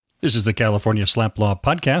This is the California SLAPP Law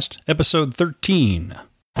Podcast, Episode 13.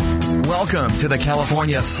 Welcome to the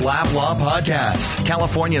California SLAPP Law Podcast.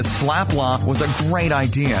 California's SLAPP Law was a great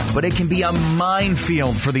idea, but it can be a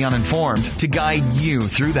minefield for the uninformed. To guide you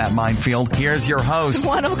through that minefield, here's your host,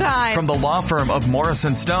 one of a kind, from the law firm of Morris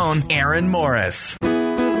 & Stone, Aaron Morris.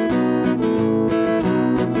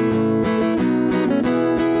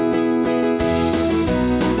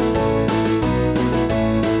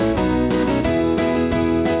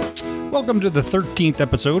 Welcome to the 13th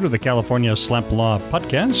episode of the California SLAPP Law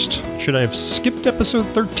Podcast. Should I have skipped episode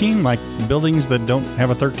 13, like buildings that don't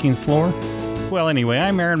have a 13th floor? Well, anyway,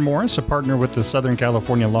 I'm Aaron Morris, a partner with the Southern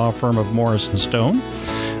California law firm of Morris & Stone.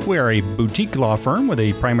 We are a boutique law firm with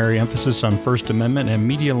a primary emphasis on First Amendment and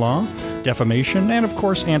media law, defamation, and of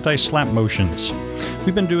course, anti-SLAPP motions.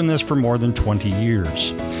 We've been doing this for more than 20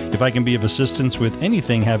 years. If I can be of assistance with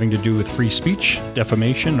anything having to do with free speech,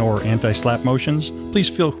 defamation, or anti-SLAPP motions, please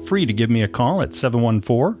feel free to give me a call at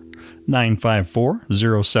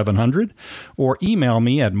 714-954-0700 or email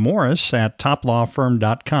me at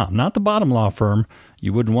morris@toplawfirm.com. Not the bottom law firm.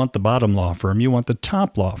 You wouldn't want the bottom law firm. You want the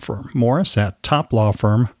top law firm.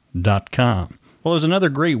 morris@toplawfirm.com. Well, it was another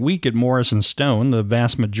great week at Morris & Stone. The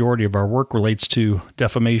vast majority of our work relates to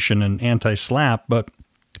defamation and anti-SLAPP, but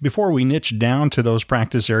before we niche down to those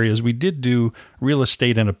practice areas, we did do real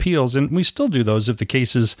estate and appeals, and we still do those if the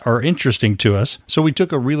cases are interesting to us. So we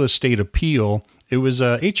took a real estate appeal. It was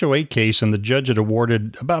a HOA case, and the judge had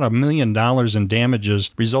awarded about $1 million in damages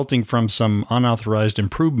resulting from some unauthorized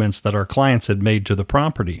improvements that our clients had made to the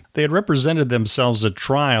property. They had represented themselves at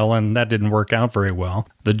trial, and that didn't work out very well.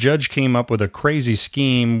 The judge came up with a crazy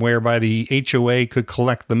scheme whereby the HOA could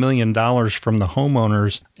collect the $1 million from the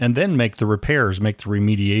homeowners and then make the repairs, make the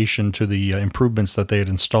remediation to the improvements that they had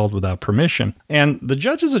installed without permission. And the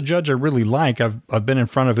judge is a judge I really like. I've been in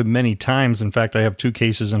front of him many times. In fact, I have 2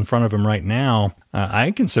 cases in front of him right now.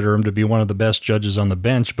 I consider him to be one of the best judges on the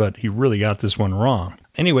bench, but he really got this one wrong.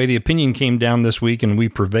 Anyway, the opinion came down this week and we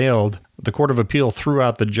prevailed. The Court of Appeal threw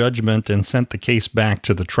out the judgment and sent the case back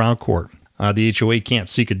to the trial court. The HOA can't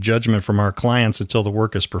seek a judgment from our clients until the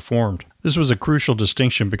work is performed. This was a crucial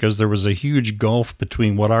distinction because there was a huge gulf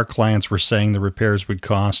between what our clients were saying the repairs would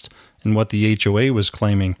cost and what the HOA was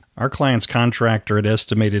claiming. Our client's contractor had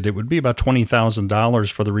estimated it would be about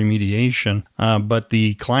 $20,000 for the remediation, but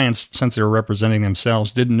the clients, since they were representing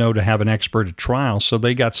themselves, didn't know to have an expert at trial, so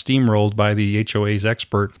they got steamrolled by the HOA's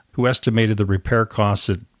expert, who estimated the repair costs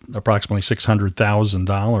at approximately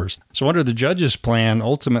 $600,000. So under the judge's plan,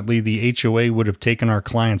 ultimately the HOA would have taken our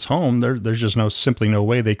client's home. There's just simply no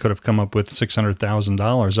way they could have come up with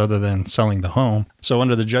 $600,000 other than selling the home. So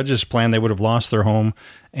under the judge's plan, they would have lost their home,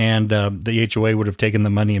 and the HOA would have taken the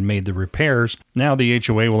money and made the repairs. Now the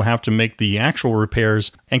HOA will have to make the actual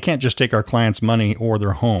repairs and can't just take our client's money or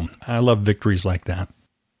their home. I love victories like that.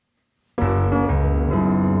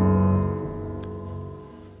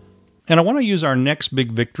 And I want to use our next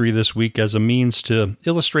big victory this week as a means to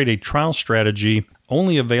illustrate a trial strategy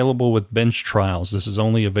only available with bench trials. This is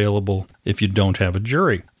only available if you don't have a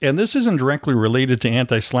jury. And this isn't directly related to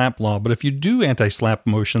anti-SLAPP law, but if you do anti-SLAPP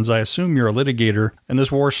motions, I assume you're a litigator, and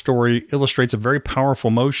this war story illustrates a very powerful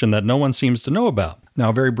motion that no one seems to know about.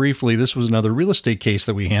 Now, very briefly, this was another real estate case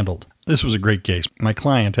that we handled. This was a great case. My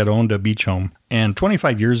client had owned a beach home, and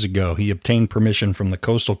 25 years ago, he obtained permission from the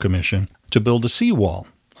Coastal Commission to build a seawall.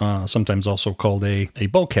 Sometimes also called a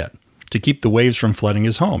bulkhead, to keep the waves from flooding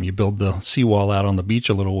his home. You build the seawall out on the beach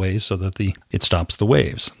a little ways so that it stops the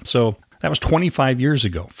waves. So that was 25 years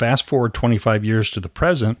ago. Fast forward 25 years to the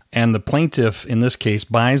present, and the plaintiff in this case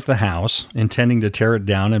buys the house, intending to tear it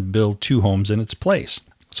down and build 2 homes in its place.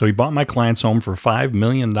 So he bought my client's home for $5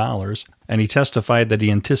 million, and he testified that he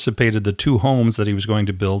anticipated the 2 homes that he was going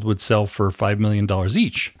to build would sell for $5 million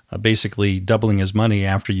each, basically doubling his money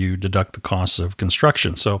after you deduct the costs of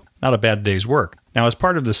construction. So not a bad day's work. Now, as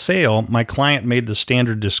part of the sale, my client made the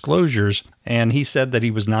standard disclosures, and he said that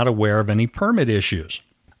he was not aware of any permit issues.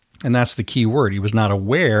 And that's the key word. He was not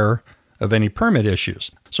aware of any permit issues.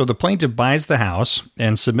 So the plaintiff buys the house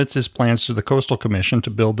and submits his plans to the Coastal Commission to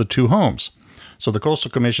build the 2 homes. So the Coastal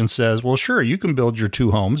Commission says, well, sure, you can build your 2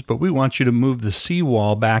 homes, but we want you to move the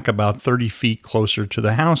seawall back about 30 feet closer to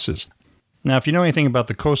the houses. Now, if you know anything about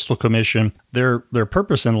the Coastal Commission, their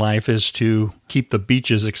purpose in life is to keep the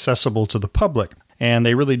beaches accessible to the public. And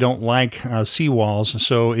they really don't like seawalls,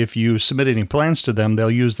 so if you submit any plans to them, they'll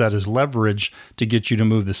use that as leverage to get you to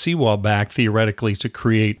move the seawall back, theoretically, to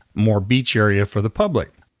create more beach area for the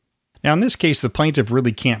public. Now, in this case, the plaintiff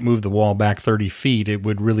really can't move the wall back 30 feet. It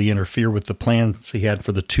would really interfere with the plans he had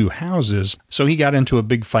for the 2 houses. So he got into a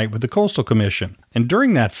big fight with the Coastal Commission. And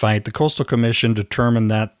during that fight, the Coastal Commission determined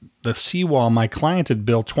that the seawall my client had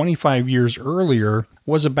built 25 years earlier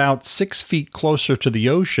was about 6 feet closer to the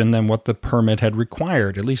ocean than what the permit had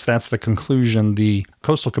required. At least that's the conclusion the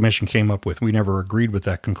Coastal Commission came up with. We never agreed with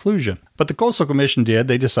that conclusion. But the Coastal Commission did.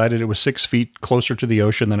 They decided it was 6 feet closer to the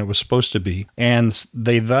ocean than it was supposed to be, and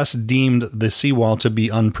they thus deemed the seawall to be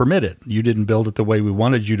unpermitted. You didn't build it the way we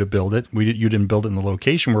wanted you to build it. You didn't build it in the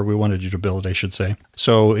location where we wanted you to build it, I should say.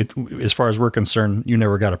 So as far as we're concerned, you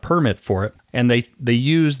never got a permit for it. And they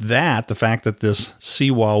used that, the fact that this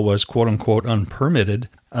seawall was quote-unquote unpermitted,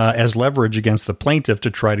 as leverage against the plaintiff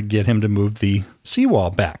to try to get him to move the seawall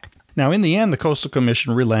back. Now, in the end, the Coastal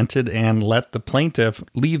Commission relented and let the plaintiff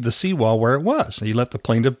leave the seawall where it was. He let the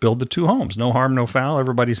plaintiff build the 2 homes. No harm, no foul.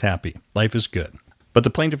 Everybody's happy. Life is good. But the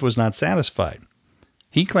plaintiff was not satisfied.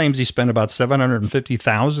 He claims he spent about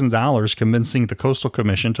 $750,000 convincing the Coastal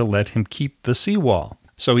Commission to let him keep the seawall.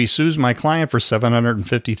 So he sues my client for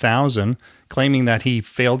 $750,000, claiming that he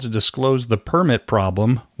failed to disclose the permit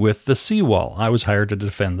problem with the seawall. I was hired to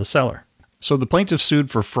defend the seller. So the plaintiff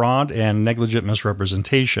sued for fraud and negligent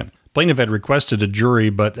misrepresentation. Plaintiff had requested a jury,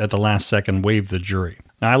 but at the last second waived the jury.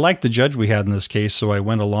 Now, I liked the judge we had in this case, so I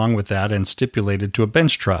went along with that and stipulated to a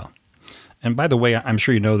bench trial. And by the way, I'm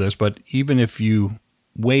sure you know this, but even if you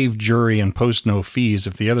waive jury and post no fees,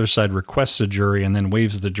 if the other side requests a jury and then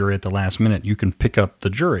waives the jury at the last minute, you can pick up the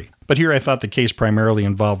jury. But here I thought the case primarily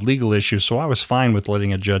involved legal issues, so I was fine with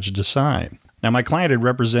letting a judge decide. Now, my client had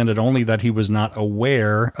represented only that he was not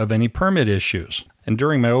aware of any permit issues. And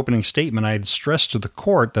during my opening statement, I had stressed to the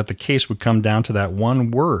court that the case would come down to that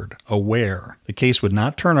one word, aware. The case would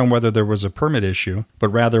not turn on whether there was a permit issue, but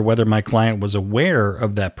rather whether my client was aware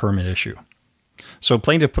of that permit issue. So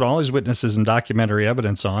plaintiff put all his witnesses and documentary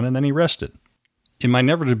evidence on, and then he rested. In my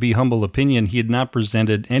never-to-be humble opinion, he had not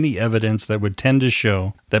presented any evidence that would tend to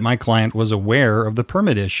show that my client was aware of the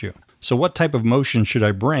permit issue. So what type of motion should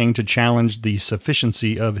I bring to challenge the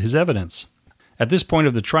sufficiency of his evidence? At this point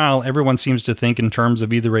of the trial, everyone seems to think in terms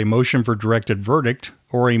of either a motion for directed verdict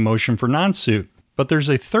or a motion for non-suit. But there's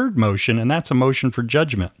a third motion, and that's a motion for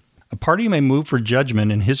judgment. A party may move for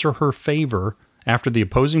judgment in his or her favor after the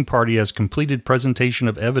opposing party has completed presentation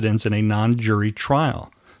of evidence in a non-jury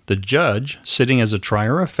trial. The judge, sitting as a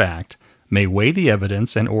trier of fact, may weigh the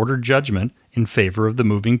evidence and order judgment in favor of the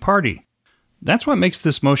moving party. That's what makes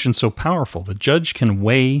this motion so powerful. The judge can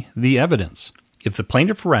weigh the evidence. If the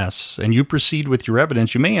plaintiff rests and you proceed with your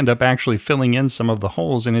evidence, you may end up actually filling in some of the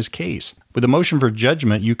holes in his case. With a motion for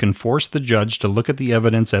judgment, you can force the judge to look at the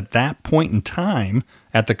evidence at that point in time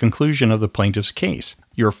at the conclusion of the plaintiff's case.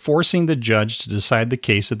 You're forcing the judge to decide the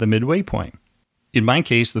case at the midway point. In my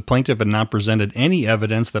case, the plaintiff had not presented any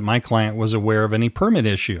evidence that my client was aware of any permit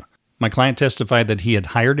issue. My client testified that he had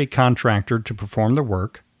hired a contractor to perform the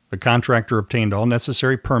work. The contractor obtained all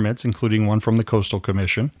necessary permits, including one from the Coastal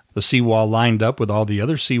Commission. The seawall lined up with all the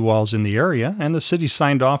other seawalls in the area, and the city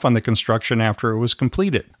signed off on the construction after it was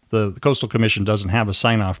completed. The Coastal Commission doesn't have a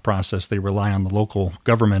sign-off process. They rely on the local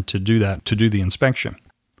government to do that, to do the inspection.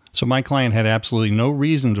 So my client had absolutely no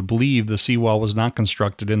reason to believe the seawall was not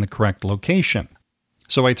constructed in the correct location.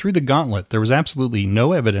 So I threw the gauntlet. There was absolutely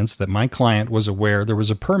no evidence that my client was aware there was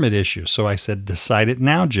a permit issue. So I said, decide it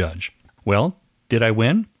now, Judge. Well, did I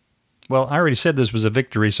win? Well, I already said this was a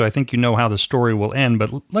victory, so I think you know how the story will end,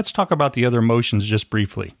 but let's talk about the other motions just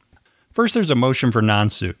briefly. First, there's a motion for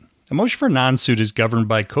non-suit. A motion for non-suit is governed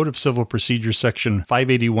by Code of Civil Procedure Section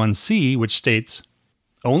 581C, which states,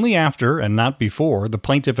 only after and not before the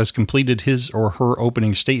plaintiff has completed his or her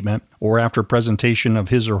opening statement or after presentation of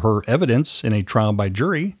his or her evidence in a trial by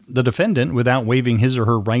jury, the defendant, without waiving his or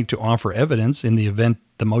her right to offer evidence in the event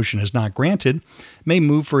the motion is not granted, may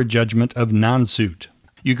move for a judgment of non-suit.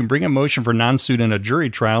 You can bring a motion for non-suit in a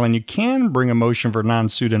jury trial, and you can bring a motion for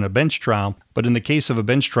non-suit in a bench trial, but in the case of a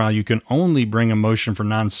bench trial, you can only bring a motion for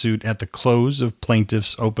non-suit at the close of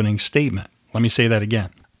plaintiff's opening statement. Let me say that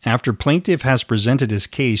again. After plaintiff has presented his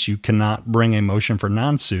case, you cannot bring a motion for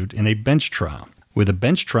non-suit in a bench trial. With a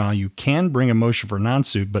bench trial, you can bring a motion for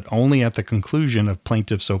non-suit, but only at the conclusion of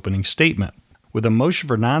plaintiff's opening statement. With a motion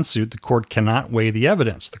for non-suit, the court cannot weigh the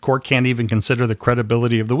evidence. The court can't even consider the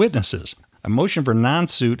credibility of the witnesses. A motion for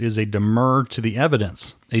non-suit is a demur to the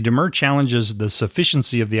evidence. A demur challenges the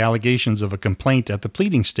sufficiency of the allegations of a complaint at the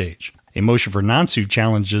pleading stage. A motion for non-suit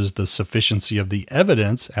challenges the sufficiency of the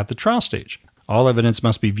evidence at the trial stage. All evidence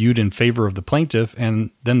must be viewed in favor of the plaintiff, and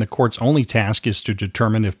then the court's only task is to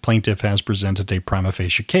determine if plaintiff has presented a prima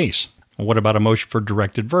facie case. Well, what about a motion for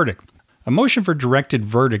directed verdict? A motion for directed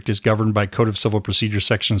verdict is governed by Code of Civil Procedure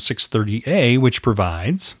Section 630A, which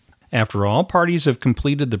provides, after all parties have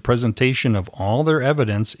completed the presentation of all their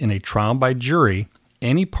evidence in a trial by jury,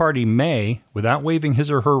 any party may, without waiving his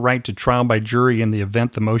or her right to trial by jury in the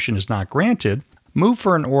event the motion is not granted, move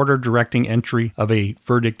for an order directing entry of a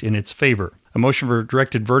verdict in its favor. A motion for a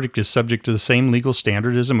directed verdict is subject to the same legal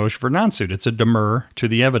standard as a motion for non-suit. It's a demur to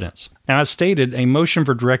the evidence. Now, as stated, a motion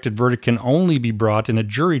for directed verdict can only be brought in a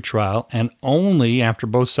jury trial and only after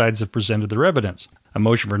both sides have presented their evidence. A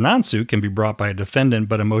motion for non-suit can be brought by a defendant,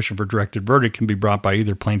 but a motion for directed verdict can be brought by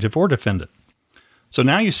either plaintiff or defendant. So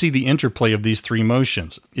now you see the interplay of these three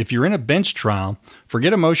motions. If you're in a bench trial,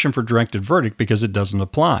 forget a motion for directed verdict because it doesn't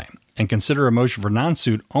apply, and consider a motion for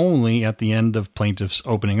non-suit only at the end of plaintiff's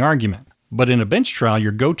opening argument. But in a bench trial,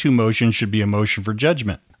 your go-to motion should be a motion for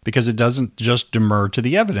judgment because it doesn't just demur to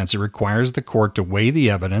the evidence. It requires the court to weigh the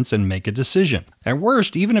evidence and make a decision. At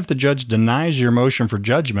worst, even if the judge denies your motion for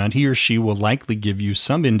judgment, he or she will likely give you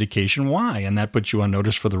some indication why, and that puts you on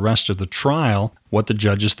notice for the rest of the trial what the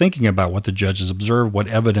judge is thinking about, what the judge has observed, what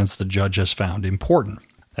evidence the judge has found important.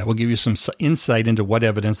 That will give you some insight into what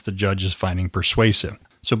evidence the judge is finding persuasive.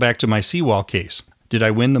 So back to my seawall case. Did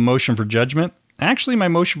I win the motion for judgment? Actually, my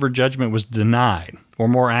motion for judgment was denied, or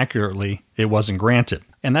more accurately, it wasn't granted.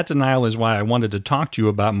 And that denial is why I wanted to talk to you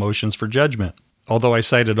about motions for judgment. Although I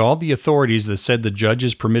cited all the authorities that said the judge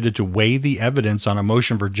is permitted to weigh the evidence on a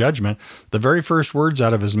motion for judgment, the very first words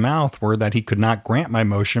out of his mouth were that he could not grant my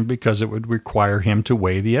motion because it would require him to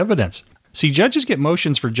weigh the evidence. See, judges get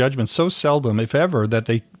motions for judgment so seldom, if ever, that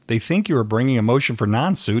they think you are bringing a motion for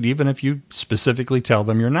non-suit even if you specifically tell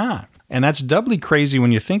them you're not. And that's doubly crazy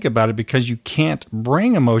when you think about it because you can't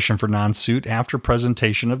bring a motion for non-suit after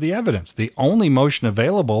presentation of the evidence. The only motion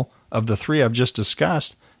available of the three I've just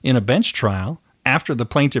discussed in a bench trial after the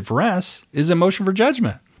plaintiff rests is a motion for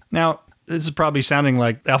judgment. Now, this is probably sounding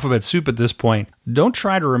like alphabet soup at this point. Don't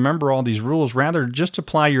try to remember all these rules. Rather, just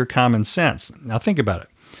apply your common sense. Now, think about it.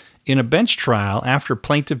 In a bench trial, after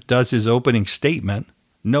plaintiff does his opening statement,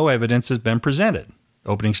 no evidence has been presented.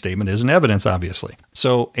 Opening statement isn't evidence, obviously.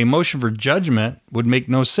 So a motion for judgment would make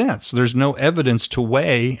no sense. There's no evidence to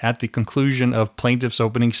weigh at the conclusion of plaintiff's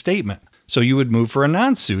opening statement. So you would move for a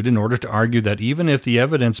non-suit in order to argue that even if the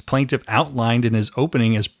evidence plaintiff outlined in his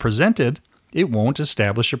opening is presented, it won't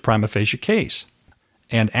establish a prima facie case.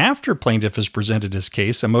 And after plaintiff has presented his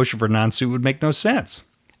case, a motion for non-suit would make no sense.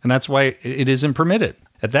 And that's why it isn't permitted.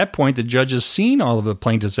 At that point, the judge has seen all of the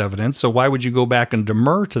plaintiff's evidence, so why would you go back and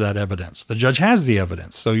demur to that evidence? The judge has the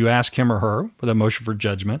evidence, so you ask him or her, with a motion for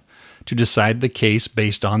judgment, to decide the case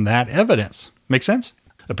based on that evidence. Make sense?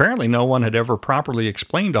 Apparently, no one had ever properly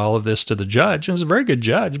explained all of this to the judge. He was a very good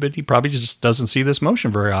judge, but he probably just doesn't see this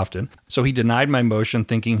motion very often. So he denied my motion,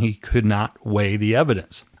 thinking he could not weigh the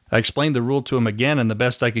evidence. I explained the rule to him again, and the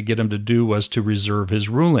best I could get him to do was to reserve his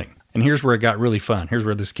ruling. And here's where it got really fun. Here's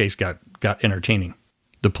where this case got entertaining.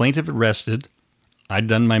 The plaintiff had rested. I'd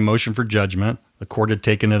done my motion for judgment. The court had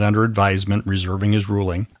taken it under advisement, reserving his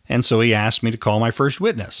ruling. And so he asked me to call my first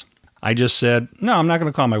witness. I just said, no, I'm not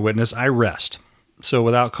going to call my witness. I rest. So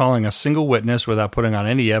without calling a single witness, without putting on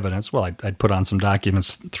any evidence, well, I'd put on some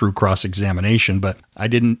documents through cross-examination, but I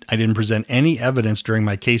didn't present any evidence during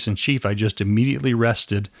my case in chief. I just immediately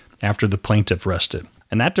rested after the plaintiff rested.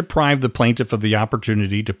 And that deprived the plaintiff of the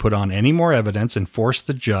opportunity to put on any more evidence and forced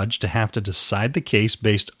the judge to have to decide the case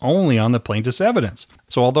based only on the plaintiff's evidence.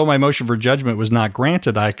 So although my motion for judgment was not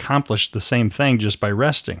granted, I accomplished the same thing just by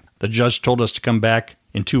resting. The judge told us to come back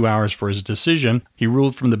in 2 hours for his decision. He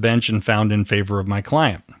ruled from the bench and found in favor of my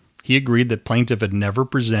client. He agreed that plaintiff had never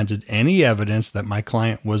presented any evidence that my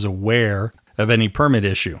client was aware of any permit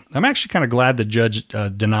issue. I'm actually kind of glad the judge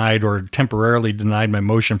denied or temporarily denied my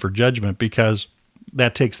motion for judgment because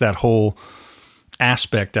that takes that whole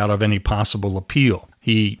aspect out of any possible appeal.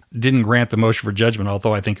 He didn't grant the motion for judgment,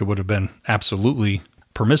 although I think it would have been absolutely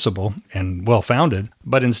permissible and well-founded.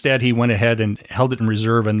 But instead, he went ahead and held it in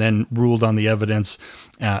reserve and then ruled on the evidence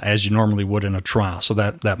as you normally would in a trial. So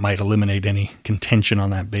that might eliminate any contention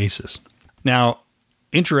on that basis. Now,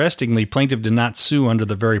 interestingly, plaintiff did not sue under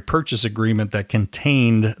the very purchase agreement that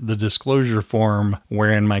contained the disclosure form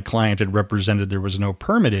wherein my client had represented there was no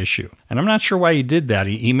permit issue. And I'm not sure why he did that.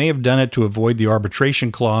 He may have done it to avoid the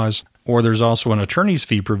arbitration clause, or there's also an attorney's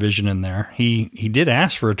fee provision in there. He did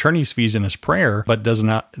ask for attorney's fees in his prayer, but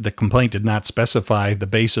the complaint did not specify the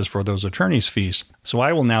basis for those attorney's fees. So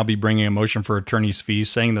I will now be bringing a motion for attorney's fees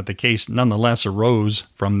saying that the case nonetheless arose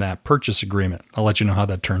from that purchase agreement. I'll let you know how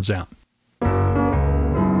that turns out.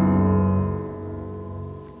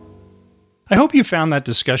 I hope you found that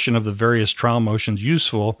discussion of the various trial motions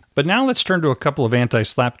useful, but now let's turn to a couple of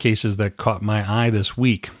anti-SLAPP cases that caught my eye this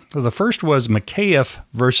week. So the first was McKayeff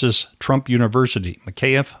versus Trump University.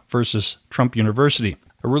 McKayeff versus Trump University.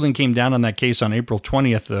 A ruling came down on that case on April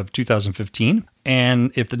 20th of 2015.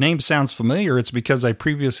 And if the name sounds familiar, it's because I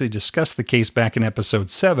previously discussed the case back in episode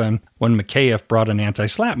 7 when McKayef brought an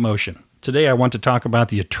anti-SLAPP motion. Today, I want to talk about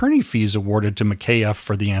the attorney fees awarded to McKayef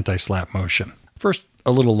for the anti-SLAPP motion. First,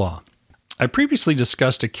 a little law. I previously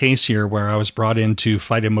discussed a case here where I was brought in to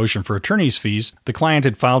fight a motion for attorney's fees. The client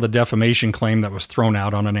had filed a defamation claim that was thrown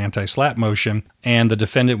out on an anti-SLAPP motion, and the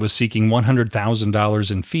defendant was seeking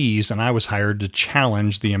 $100,000 in fees, and I was hired to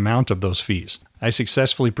challenge the amount of those fees. I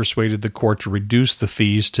successfully persuaded the court to reduce the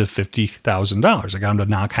fees to $50,000. I got him to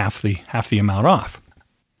knock half the amount off.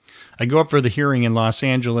 I go up for the hearing in Los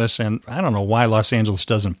Angeles, and I don't know why Los Angeles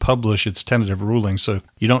doesn't publish its tentative ruling, so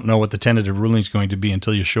you don't know what the tentative ruling is going to be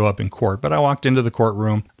until you show up in court. But I walked into the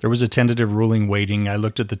courtroom. There was a tentative ruling waiting. I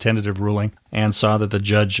looked at the tentative ruling and saw that the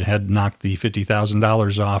judge had knocked the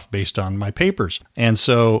 $50,000 off based on my papers. And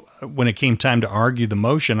so when it came time to argue the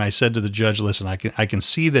motion, I said to the judge, listen, I can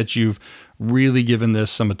see that you've really given this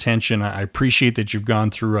some attention. I appreciate that you've gone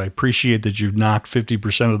through. I appreciate that you've knocked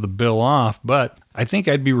 50% of the bill off, but I think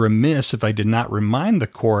I'd be remiss if I did not remind the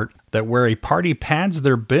court that where a party pads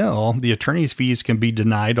their bill, the attorney's fees can be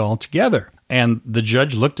denied altogether. And the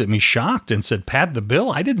judge looked at me shocked and said, pad the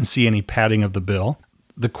bill? I didn't see any padding of the bill.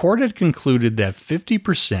 The court had concluded that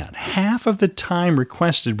 50%, half of the time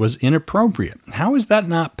requested, was inappropriate. How is that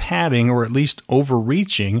not padding or at least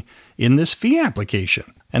overreaching in this fee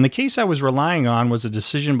application? And the case I was relying on was a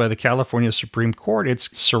decision by the California Supreme Court.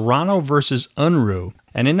 It's Serrano versus Unruh.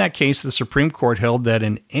 And in that case, the Supreme Court held that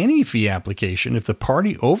in any fee application, if the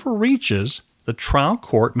party overreaches, the trial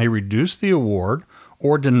court may reduce the award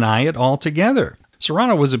or deny it altogether.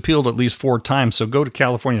 Serrano was appealed at least 4 times, so go to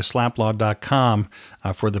CaliforniaSLAPPlaw.com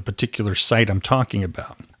for the particular site I'm talking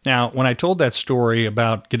about. Now, when I told that story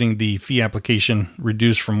about getting the fee application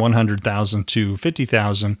reduced from $100,000 to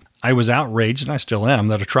 $50,000, I was outraged, and I still am,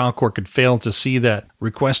 that a trial court could fail to see that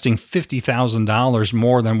requesting $50,000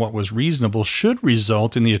 more than what was reasonable should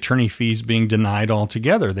result in the attorney fees being denied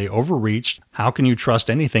altogether. They overreached. How can you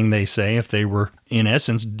trust anything they say if they were, in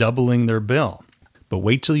essence, doubling their bill? But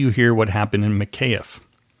wait till you hear what happened in McKayef.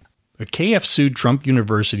 McKayef sued Trump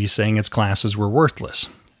University saying its classes were worthless.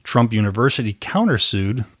 Trump University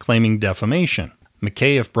countersued, claiming defamation.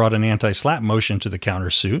 McKayef brought an anti-SLAPP motion to the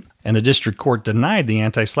countersuit, and the district court denied the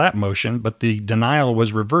anti-SLAPP motion, but the denial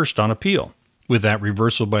was reversed on appeal. With that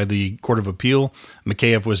reversal by the Court of Appeal,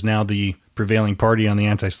 McKayef was now the prevailing party on the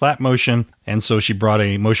anti-SLAPP motion, and so she brought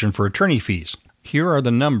a motion for attorney fees. Here are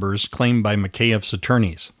the numbers claimed by McKayef's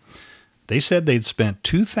attorneys. They said they'd spent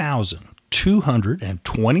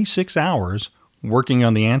 2,226 hours working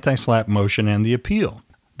on the anti-SLAPP motion and the appeal.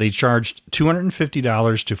 They charged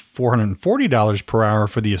 $250 to $440 per hour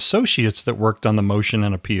for the associates that worked on the motion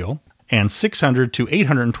and appeal, and $600 to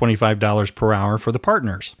 $825 per hour for the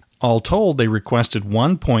partners. All told, they requested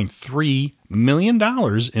 $1.3 million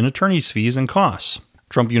in attorney's fees and costs.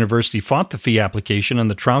 Trump University fought the fee application, and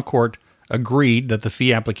the trial court agreed that the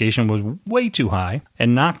fee application was way too high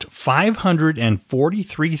and knocked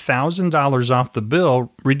 $543,000 off the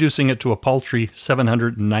bill, reducing it to a paltry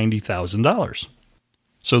 $790,000.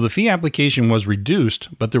 So the fee application was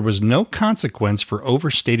reduced, but there was no consequence for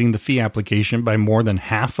overstating the fee application by more than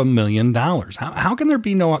 $500,000. How can there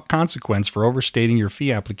be no consequence for overstating your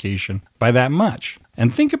fee application by that much?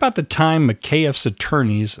 And think about the time McKayef's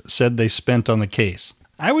attorneys said they spent on the case.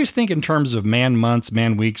 I always think in terms of man months,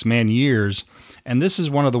 man weeks, man years, and this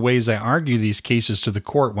is one of the ways I argue these cases to the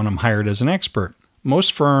court when I'm hired as an expert.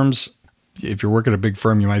 Most firms, if you're working at a big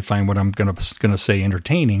firm, you might find what I'm going to say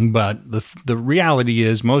entertaining, but the reality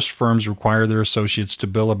is most firms require their associates to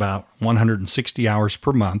bill about 160 hours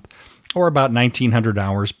per month or about 1,900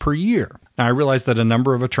 hours per year. Now, I realize that a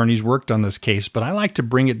number of attorneys worked on this case, but I like to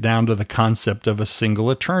bring it down to the concept of a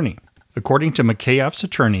single attorney. According to McKayef's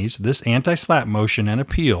attorneys, this anti-SLAPP motion and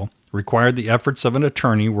appeal required the efforts of an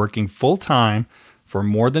attorney working full-time for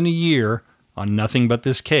more than a year on nothing but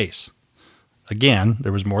this case. Again,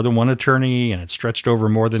 there was more than one attorney, and it stretched over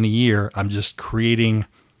more than a year. I'm just creating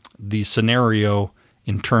the scenario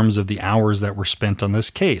in terms of the hours that were spent on this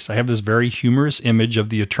case. I have this very humorous image of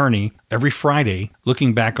the attorney every Friday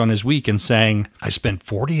looking back on his week and saying, I spent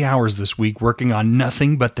 40 hours this week working on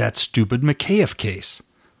nothing but that stupid McKayef case.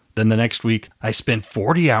 Then the next week, I spent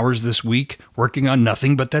 40 hours this week working on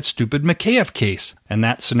nothing but that stupid McKayef case. And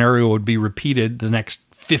that scenario would be repeated the next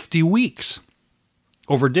 50 weeks.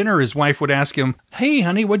 Over dinner, his wife would ask him, hey,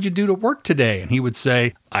 honey, what'd you do to work today? And he would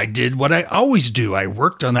say, I did what I always do. I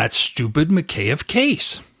worked on that stupid McKayef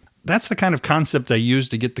case. That's the kind of concept I use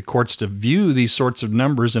to get the courts to view these sorts of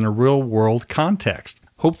numbers in a real-world context.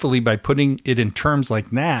 Hopefully, by putting it in terms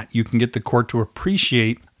like that, you can get the court to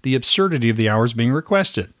appreciate the absurdity of the hours being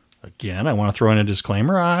requested. Again, I want to throw in a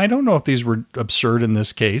disclaimer. I don't know if these were absurd in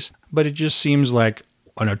this case, but it just seems like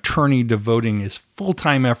an attorney devoting his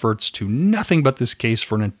full-time efforts to nothing but this case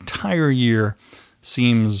for an entire year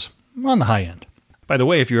seems on the high end. By the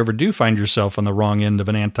way, if you ever do find yourself on the wrong end of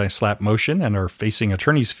an anti-SLAPP motion and are facing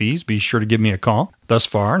attorney's fees, be sure to give me a call. Thus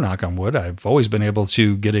far, knock on wood, I've always been able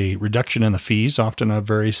to get a reduction in the fees, often a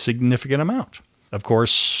very significant amount. Of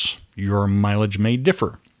course, your mileage may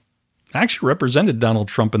differ. I actually represented Donald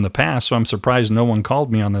Trump in the past, so I'm surprised no one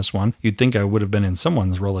called me on this one. You'd think I would have been in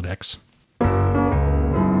someone's Rolodex.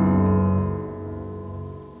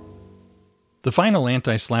 The final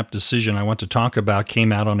anti-SLAPP decision I want to talk about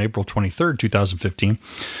came out on April 23, 2015.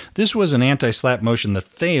 This was an anti-SLAPP motion that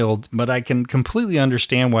failed, but I can completely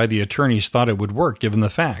understand why the attorneys thought it would work given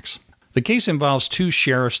the facts. The case involves two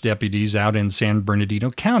sheriff's deputies out in San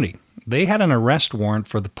Bernardino County. They had an arrest warrant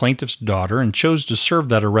for the plaintiff's daughter and chose to serve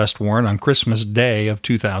that arrest warrant on Christmas Day of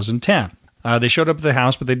 2010. They showed up at the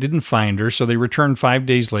house, but they didn't find her, so they returned 5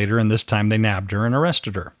 days later, and this time they nabbed her and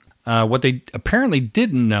arrested her. What they apparently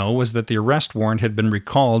didn't know was that the arrest warrant had been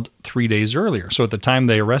recalled 3 days earlier. So at the time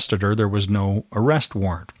they arrested her, there was no arrest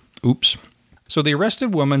warrant. Oops. So the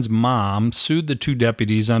arrested woman's mom sued the two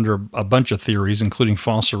deputies under a bunch of theories, including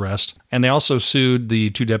false arrest. And they also sued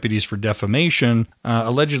the two deputies for defamation,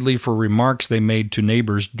 allegedly for remarks they made to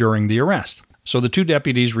neighbors during the arrest. So the two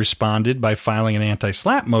deputies responded by filing an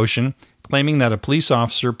anti-SLAPP motion, claiming that a police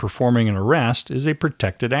officer performing an arrest is a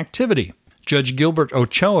protected activity. Judge Gilbert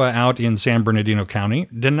Ochoa out in San Bernardino County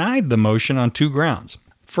denied the motion on two grounds.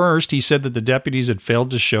 First, he said that the deputies had failed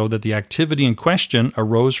to show that the activity in question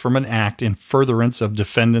arose from an act in furtherance of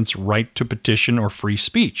defendant's right to petition or free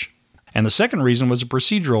speech. And the second reason was a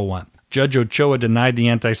procedural one. Judge Ochoa denied the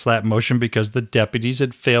anti-SLAPP motion because the deputies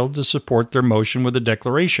had failed to support their motion with a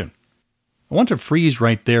declaration. I want to freeze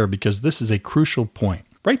right there because this is a crucial point.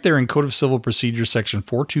 Right there in Code of Civil Procedure Section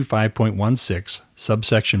 425.16,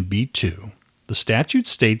 subsection B2, the statute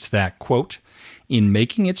states that, quote, in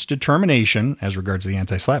making its determination, as regards the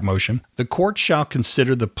anti-SLAPP motion, the court shall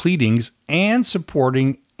consider the pleadings and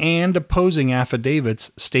supporting and opposing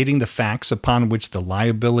affidavits stating the facts upon which the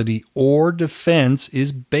liability or defense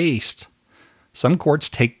is based. Some courts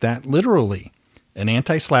take that literally. An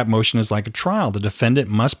anti-SLAPP motion is like a trial. The defendant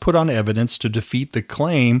must put on evidence to defeat the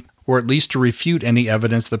claim or at least to refute any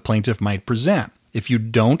evidence the plaintiff might present. If you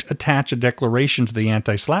don't attach a declaration to the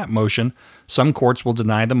anti-SLAPP motion, some courts will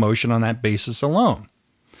deny the motion on that basis alone.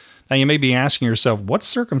 Now, you may be asking yourself, what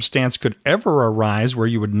circumstance could ever arise where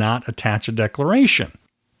you would not attach a declaration?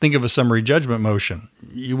 Think of a summary judgment motion.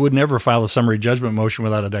 You would never file a summary judgment motion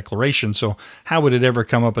without a declaration, so how would it ever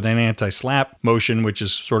come up in an anti-SLAPP motion, which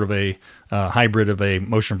is sort of a hybrid of a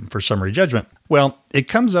motion for summary judgment? Well, it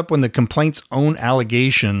comes up when the complaint's own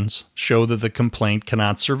allegations show that the complaint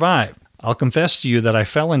cannot survive. I'll confess to you that I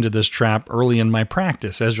fell into this trap early in my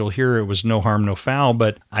practice. As you'll hear, it was no harm, no foul,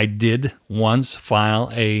 but I did once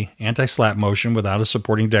file a anti-SLAPP motion without a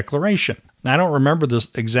supporting declaration. Now, I don't remember the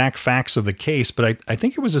exact facts of the case, but I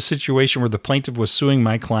think it was a situation where the plaintiff was suing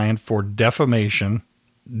my client for defamation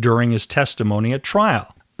during his testimony at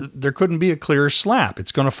trial. There couldn't be a clearer SLAPP.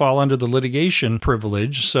 It's going to fall under the litigation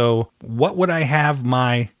privilege. So what would I have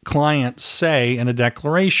my client say in a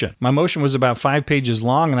declaration? My motion was about 5 pages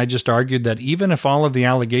long, and I just argued that even if all of the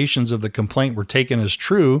allegations of the complaint were taken as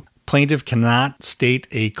true, plaintiff cannot state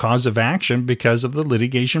a cause of action because of the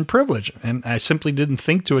litigation privilege. And I simply didn't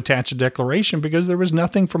think to attach a declaration because there was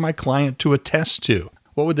nothing for my client to attest to.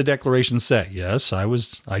 What would the declaration say? Yes, I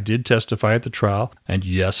did testify at the trial, and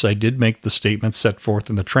yes, I did make the statements set forth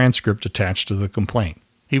in the transcript attached to the complaint.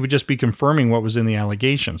 He would just be confirming what was in the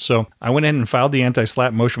allegation. So I went in and filed the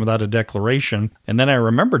anti-SLAPP motion without a declaration, and then I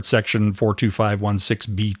remembered Section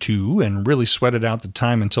 425.16b2 and really sweated out the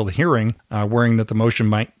time until the hearing, worrying that the motion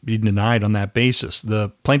might be denied on that basis. The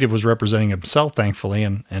plaintiff was representing himself, thankfully,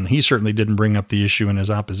 and he certainly didn't bring up the issue in his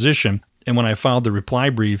opposition. And when I filed the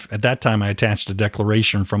reply brief, at that time I attached a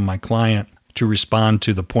declaration from my client to respond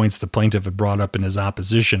to the points the plaintiff had brought up in his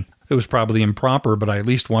opposition. It was probably improper, but I at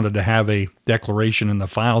least wanted to have a declaration in the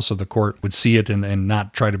file so the court would see it and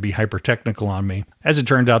not try to be hyper-technical on me. As it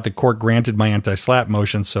turned out, the court granted my anti-SLAPP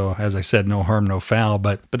motion, so as I said, no harm, no foul.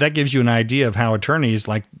 But that gives you an idea of how attorneys,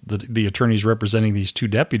 like the attorneys representing these two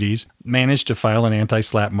deputies, managed to file an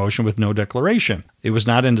anti-SLAPP motion with no declaration. It was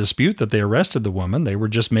not in dispute that they arrested the woman. They were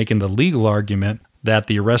just making the legal argument that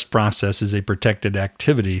the arrest process is a protected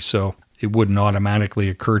activity, so it wouldn't automatically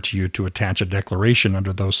occur to you to attach a declaration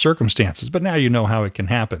under those circumstances. But now you know how it can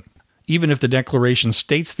happen. Even if the declaration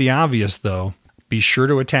states the obvious, though, Be sure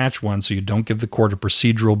to attach one so you don't give the court a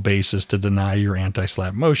procedural basis to deny your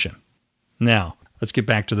anti-SLAPP motion. Now, let's get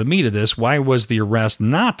back to the meat of this. Why was the arrest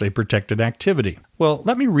not a protected activity? Well,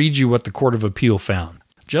 let me read you what the Court of Appeal found.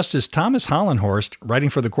 Justice Thomas Hollenhorst, writing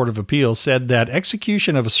for the Court of Appeal, said that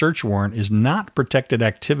execution of a search warrant is not protected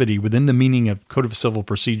activity within the meaning of Code of Civil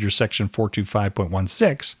Procedure Section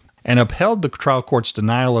 425.16, and upheld the trial court's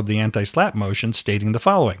denial of the anti-SLAPP motion, stating the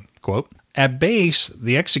following, quote, "At base,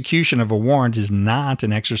 the execution of a warrant is not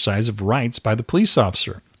an exercise of rights by the police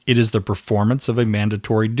officer. It is the performance of a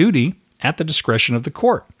mandatory duty at the discretion of the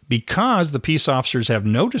court. Because the peace officers have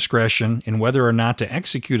no discretion in whether or not to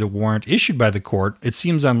execute a warrant issued by the court, it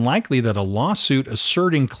seems unlikely that a lawsuit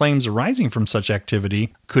asserting claims arising from such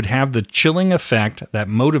activity could have the chilling effect that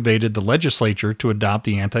motivated the legislature to adopt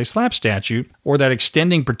the anti-SLAPP statute, or that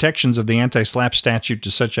extending protections of the anti-SLAPP statute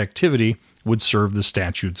to such activity would serve the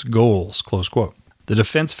statute's goals," close quote. The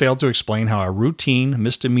defense failed to explain how a routine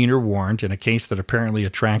misdemeanor warrant in a case that apparently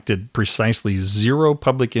attracted precisely zero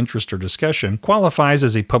public interest or discussion qualifies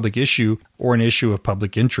as a public issue or an issue of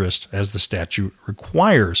public interest, as the statute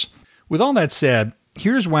requires. With all that said,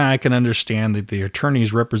 here's why I can understand that the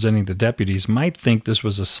attorneys representing the deputies might think this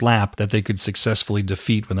was a SLAPP that they could successfully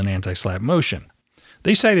defeat with an anti-SLAPP motion.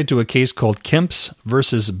 They cited to a case called Kemps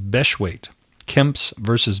versus Beshwaite. Kemps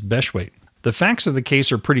versus Beshwaite. The facts of the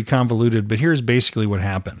case are pretty convoluted, but here's basically what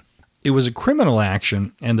happened. It was a criminal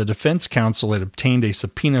action, and the defense counsel had obtained a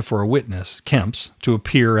subpoena for a witness, Kemps, to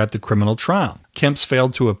appear at the criminal trial. Kemps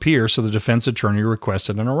failed to appear, so the defense attorney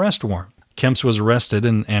requested an arrest warrant. Kemps was arrested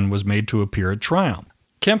and was made to appear at trial.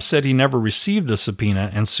 Kemps said he never received a subpoena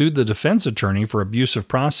and sued the defense attorney for abuse of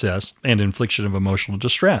process and infliction of emotional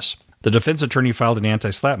distress. The defense attorney filed an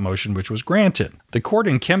anti-SLAPP motion, which was granted. The court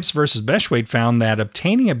in Kemps v. Beshwaite found that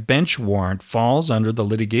obtaining a bench warrant falls under the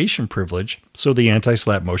litigation privilege, so the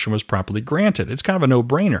anti-SLAPP motion was properly granted. It's kind of a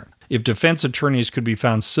no-brainer. If defense attorneys could be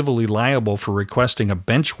found civilly liable for requesting a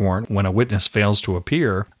bench warrant when a witness fails to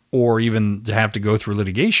appear, or even to have to go through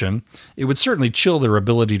litigation, it would certainly chill their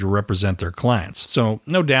ability to represent their clients. So,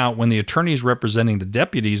 no doubt, when the attorneys representing the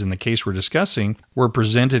deputies in the case we're discussing were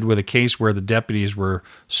presented with a case where the deputies were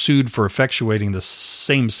sued for effectuating the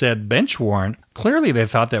same said bench warrant, clearly they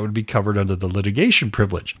thought that would be covered under the litigation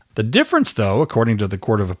privilege. The difference, though, according to the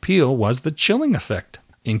Court of Appeal, was the chilling effect.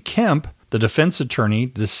 In Kemp, the defense attorney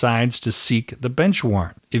decides to seek the bench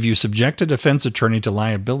warrant. If you subject a defense attorney to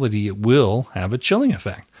liability, it will have a chilling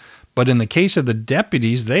effect. But in the case of the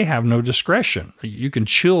deputies, they have no discretion. You can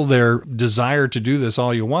chill their desire to do this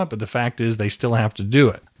all you want, but the fact is they still have to do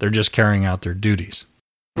it. They're just carrying out their duties.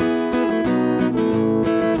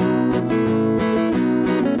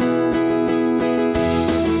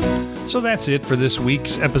 So that's it for this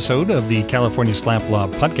week's episode of the California SLAPP Law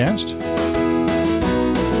Podcast.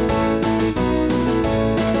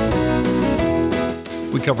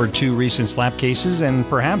 We covered 2 recent SLAPP cases and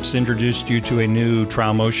perhaps introduced you to a new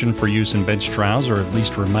trial motion for use in bench trials, or at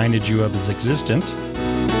least reminded you of its existence.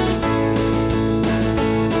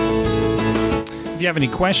 If you have any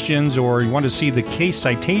questions or you want to see the case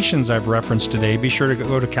citations I've referenced today, be sure to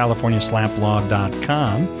go to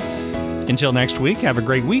CaliforniaSLAPPlaw.com. Until next week, have a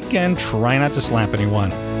great week and try not to slap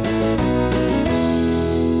anyone.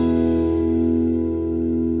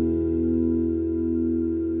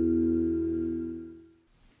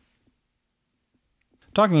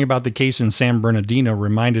 Talking about the case in San Bernardino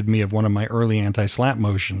reminded me of one of my early anti-SLAPP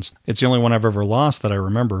motions. It's the only one I've ever lost that I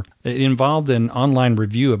remember. It involved an online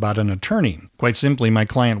review about an attorney. Quite simply, my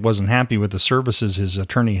client wasn't happy with the services his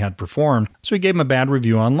attorney had performed, so he gave him a bad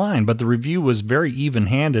review online. But the review was very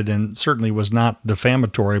even-handed and certainly was not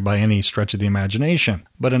defamatory by any stretch of the imagination.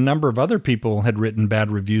 But a number of other people had written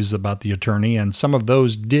bad reviews about the attorney, and some of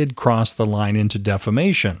those did cross the line into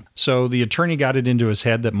defamation. So the attorney got it into his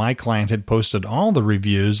head that my client had posted all the reviews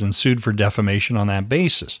and sued for defamation on that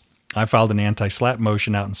basis. I filed an anti-SLAPP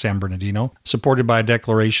motion out in San Bernardino, supported by a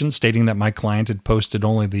declaration stating that my client had posted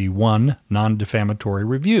only the one non-defamatory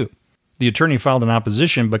review. The attorney filed an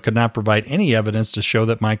opposition but could not provide any evidence to show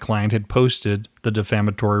that my client had posted the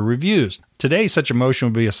defamatory reviews. Today, such a motion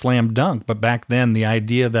would be a slam dunk, but back then, the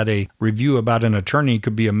idea that a review about an attorney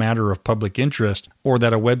could be a matter of public interest or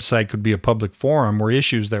that a website could be a public forum were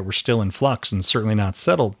issues that were still in flux and certainly not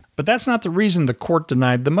settled. But that's not the reason the court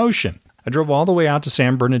denied the motion. I drove all the way out to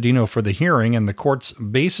San Bernardino for the hearing, and the court's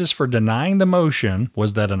basis for denying the motion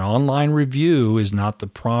was that an online review is not the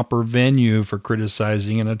proper venue for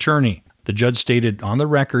criticizing an attorney. The judge stated on the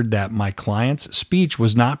record that my client's speech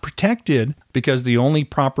was not protected because the only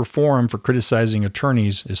proper forum for criticizing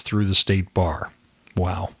attorneys is through the state bar.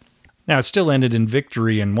 Wow. Now, it still ended in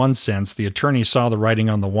victory in one sense. The attorney saw the writing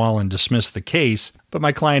on the wall and dismissed the case, but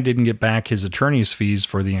my client didn't get back his attorney's fees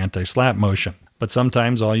for the anti-SLAPP motion. But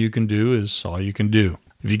sometimes all you can do is all you can do.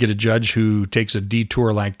 If you get a judge who takes a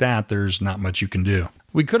detour like that, there's not much you can do.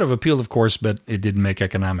 We could have appealed, of course, but it didn't make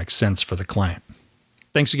economic sense for the client.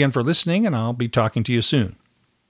 Thanks again for listening, and I'll be talking to you soon.